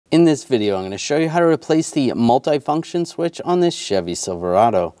In this video, I'm going to show you how to replace the multifunction switch on this Chevy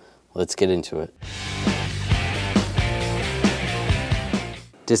Silverado. Let's get into it.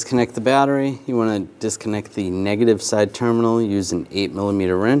 Disconnect the battery. You want to disconnect the negative side terminal. Use an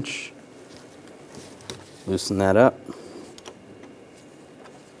 8mm wrench. Loosen that up.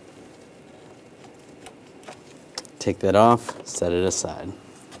 Take that off, set it aside.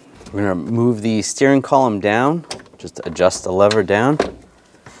 We're going to move the steering column down. Just adjust the lever down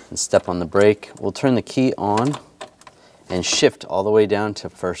and step on the brake. We'll turn the key on and shift all the way down to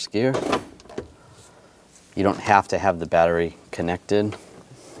first gear. You don't have to have the battery connected.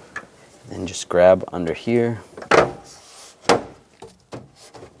 And just grab under here.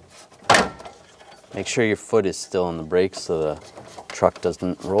 Make sure your foot is still on the brake so the truck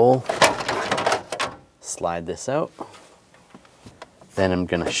doesn't roll. Slide this out. Then I'm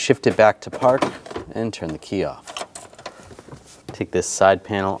going to shift it back to park and turn the key off. Take this side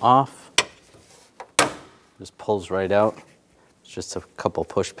panel off. Just pulls right out. It's just a couple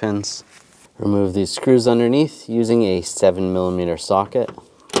push pins. Remove these screws underneath using a 7mm socket.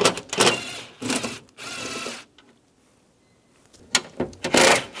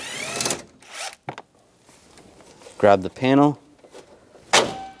 Grab the panel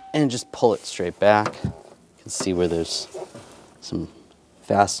and just pull it straight back. You can see where there's some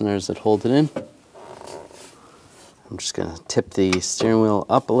fasteners that hold it in. I'm just going to tip the steering wheel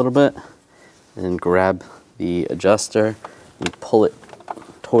up a little bit and grab the adjuster and pull it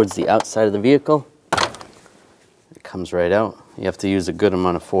towards the outside of the vehicle. It comes right out. You have to use a good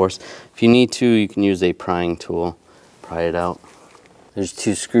amount of force. If you need to, you can use a prying tool, pry it out. There's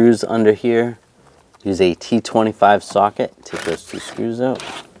 2 screws under here. Use a T25 socket. Take those 2 screws out.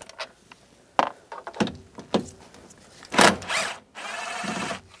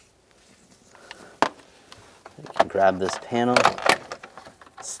 You can grab this panel.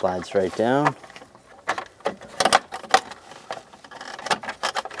 It slides right down.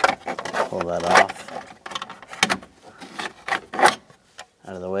 Pull that off.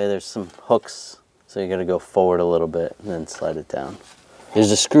 Out of the way, there's some hooks, so you gotta go forward a little bit and then slide it down. There's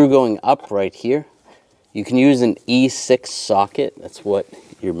a screw going up right here. You can use an E6 socket, that's what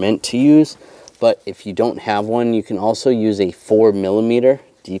you're meant to use, but if you don't have one, you can also use a 4mm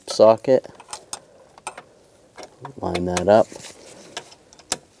deep socket. Line that up.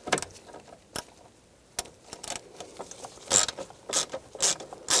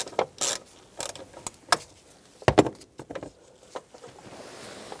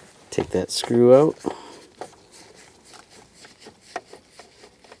 Take that screw out.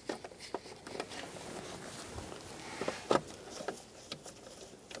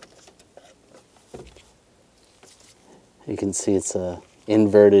 You can see it's a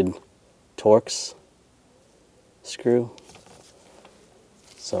inverted Torx screw,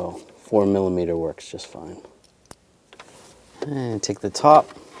 so 4mm works just fine. And take the top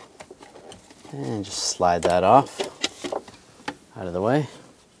and just slide that off out of the way.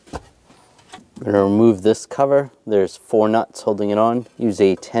 I'm going to remove this cover. There's 4 nuts holding it on. Use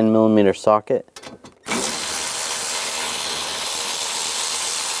a 10mm socket.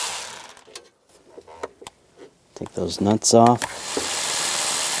 Take those nuts off.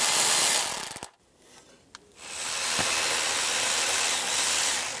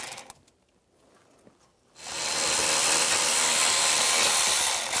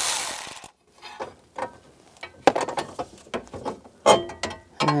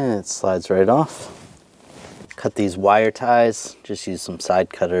 And it slides right off. Cut these wire ties. Just use some side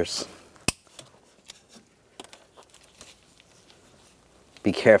cutters.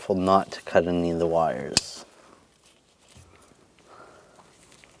 Be careful not to cut any of the wires.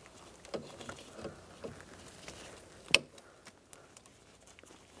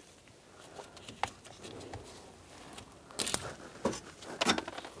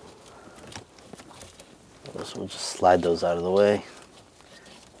 So we'll just slide those out of the way.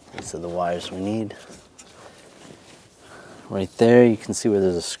 These are the wires we need. Right there, you can see where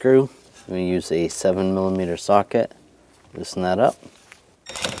there's a screw. I'm going to use a 7mm socket. Loosen that up.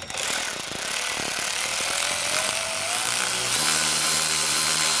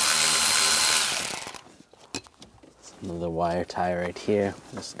 Another wire tie right here.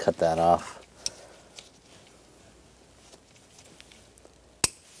 Just cut that off.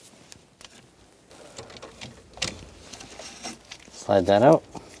 Slide that out.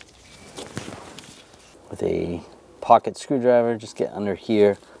 With a pocket screwdriver, just get under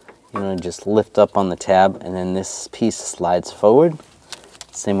here. You want to just lift up on the tab, and then this piece slides forward.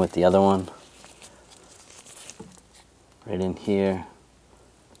 Same with the other one. Right in here,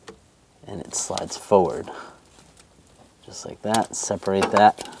 and it slides forward. Just like that, separate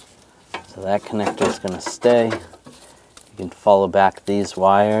that. So that connector is going to stay. You can follow back these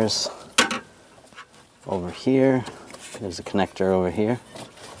wires over here. There's a connector over here.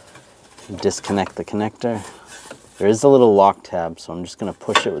 Disconnect the connector. There is a little lock tab, so I'm just going to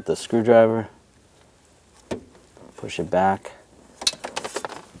push it with the screwdriver. Push it back.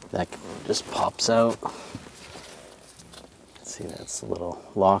 That just pops out. See, that's a little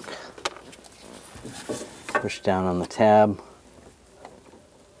lock. Push down on the tab.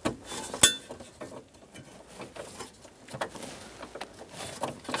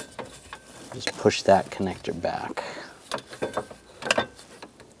 Just push that connector back.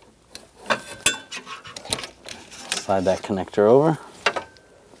 Slide that connector over,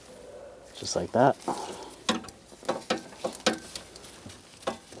 just like that.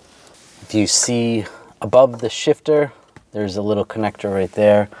 If you see above the shifter, there's a little connector right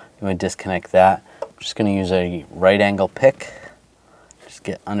there. You want to disconnect that. I'm just going to use a right angle pick. Just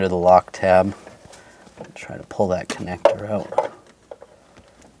get under the lock tab. Try to pull that connector out.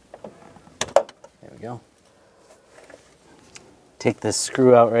 There we go. Take this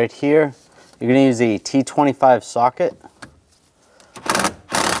screw out right here. You're going to use a T25 socket.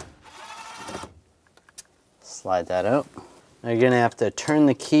 Slide that out. Now you're going to have to turn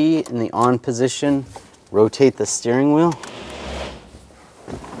the key in the on position, rotate the steering wheel.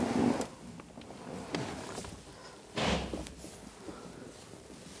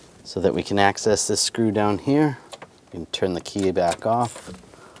 So that we can access this screw down here. You can turn the key back off.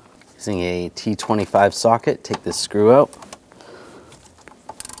 Using a T25 socket, take this screw out.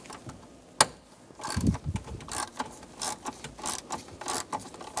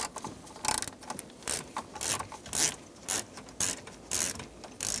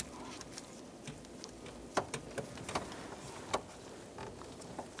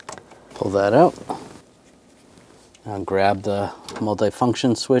 Pull that out. Now grab the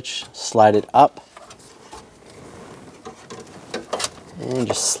multifunction switch, slide it up, and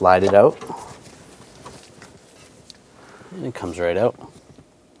just slide it out. And it comes right out.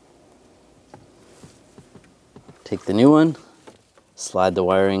 Take the new one, slide the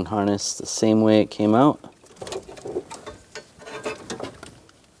wiring harness the same way it came out.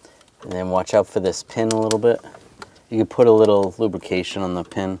 And then watch out for this pin a little bit. You can put a little lubrication on the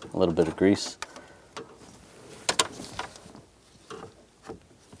pin, a little bit of grease.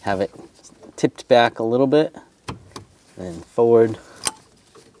 Have it tipped back a little bit, then forward,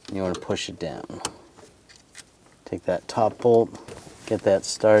 and you want to push it down. Take that top bolt, get that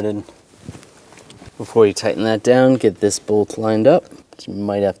started. Before you tighten that down, get this bolt lined up. You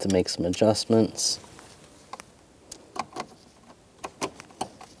might have to make some adjustments.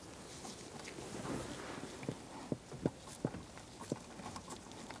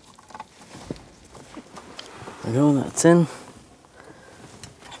 There we go, that's in.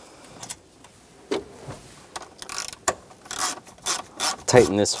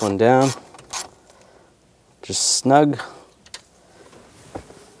 Tighten this one down, just snug,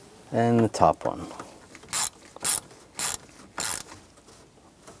 and the top one.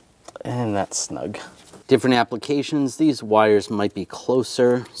 And that's snug. Different applications, these wires might be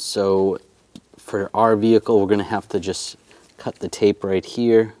closer, so for our vehicle we're going to have to just cut the tape right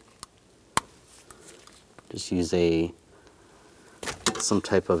here. Just use some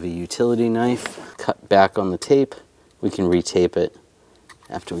type of a utility knife, cut back on the tape. We can retape it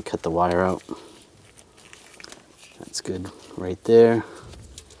after we cut the wire out. That's good right there.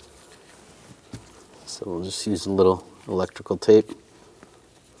 So we'll just use a little electrical tape.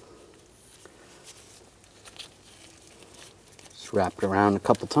 Just wrap it around a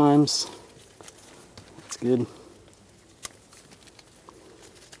couple times. That's good.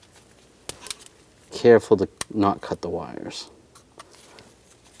 Careful to not cut the wires.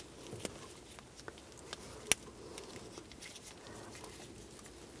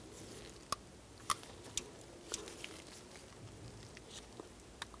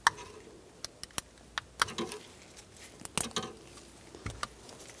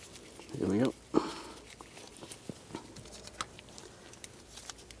 Here we go.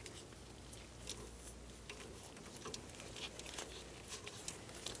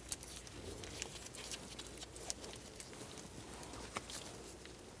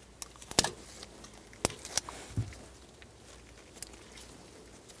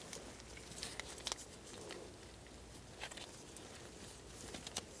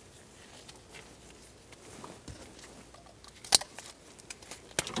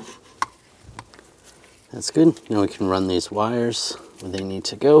 That's good. Now we can run these wires where they need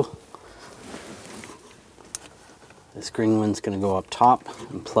to go. This green one's going to go up top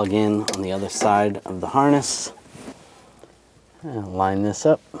and plug in on the other side of the harness. And line this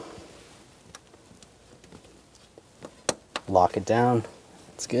up. Lock it down.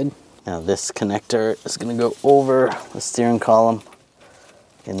 That's good. Now this connector is going to go over the steering column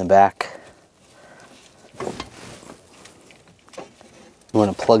in the back. You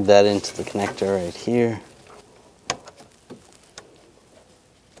want to plug that into the connector right here.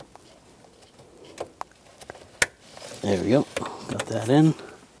 There we go. Got that in.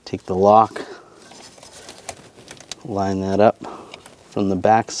 Take the lock, line that up from the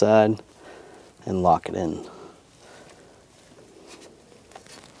back side, and lock it in.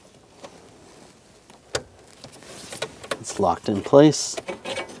 It's locked in place.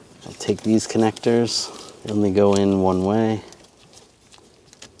 I'll take these connectors, they only go in one way.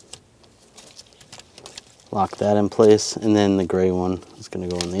 Lock that in place, and then the gray one is going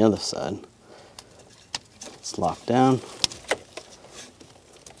to go on the other side. It's locked down.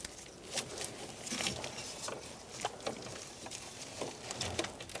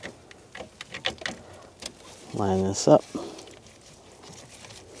 Line this up.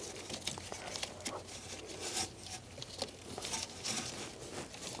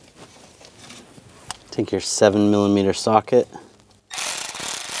 Take your 7mm socket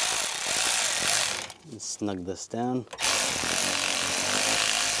and snug this down.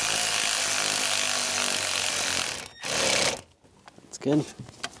 That's good.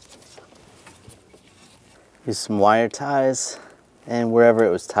 Use some wire ties, and wherever it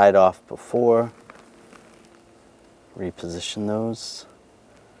was tied off before, reposition those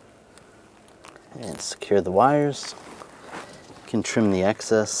and secure the wires. You can trim the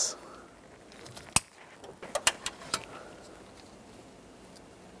excess.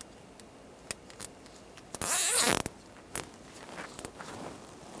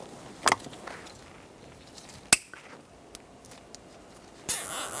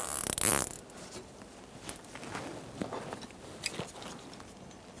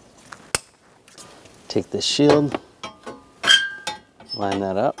 Take this shield, line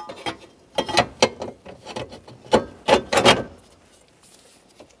that up.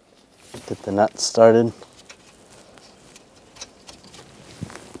 Get the nuts started.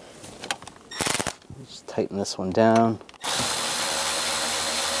 Just tighten this one down.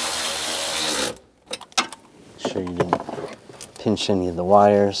 Make sure you didn't pinch any of the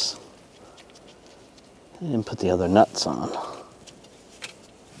wires. And put the other nuts on.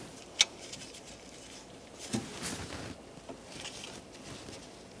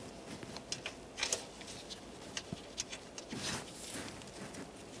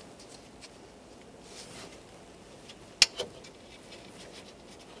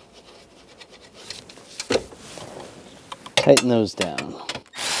 Tighten those down.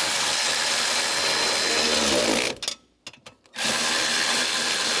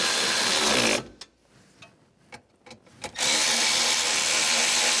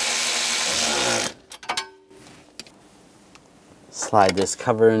 Slide this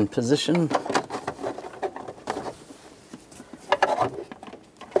cover in position.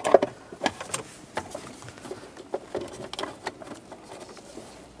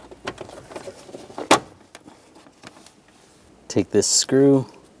 Take this screw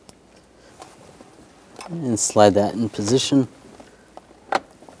and slide that in position.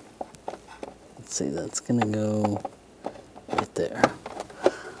 Let's see, that's gonna go right there.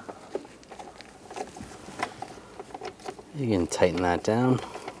 You can tighten that down.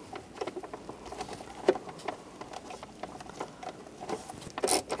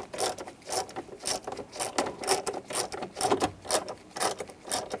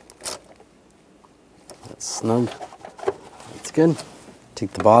 That's snug. That's good.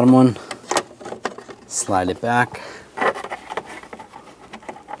 Take the bottom one, slide it back.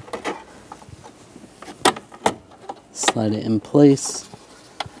 Slide it in place.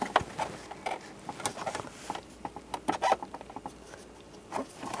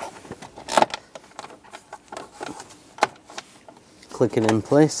 Click it in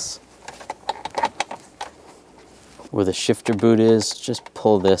place. Where the shifter boot is, just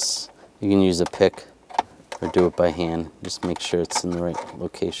pull this. You can use a pick or do it by hand. Just make sure it's in the right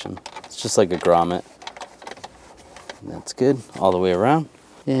location. It's just like a grommet. And that's good all the way around.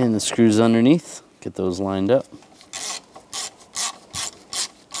 And the screws underneath, get those lined up.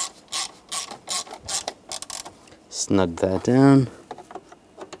 Snug that down.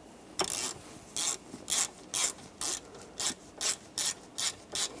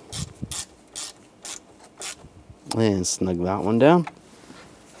 And snug that one down.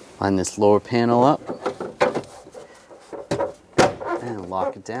 Line this lower panel up. And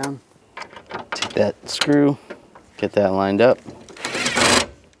lock it down. Take that screw, get that lined up.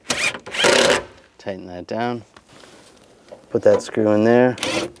 Tighten that down. Put that screw in there.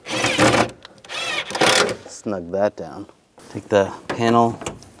 Snug that down. Take the panel,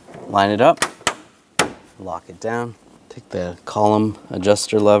 line it up, lock it down. Take the column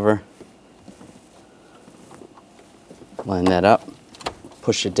adjuster lever, line that up,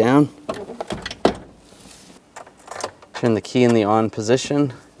 push it down. Turn the key in the on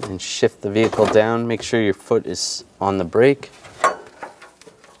position and shift the vehicle down. Make sure your foot is on the brake.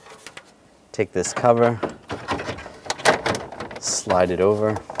 Take this cover, slide it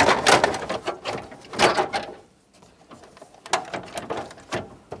over.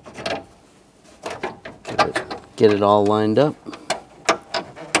 Get it all lined up.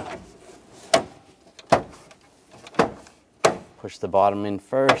 Push the bottom in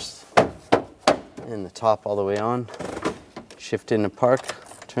first and the top all the way on. Shift into park,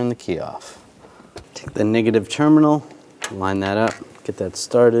 turn the key off. Take the negative terminal, line that up, get that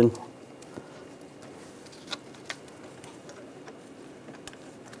started.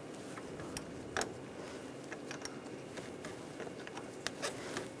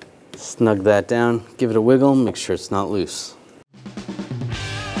 Snug that down, give it a wiggle, make sure it's not loose.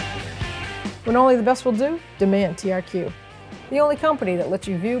 When only the best will do, demand TRQ. The only company that lets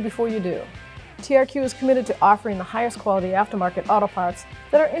you view before you do. TRQ is committed to offering the highest quality aftermarket auto parts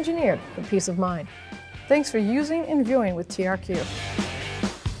that are engineered for peace of mind. Thanks for using and viewing with TRQ.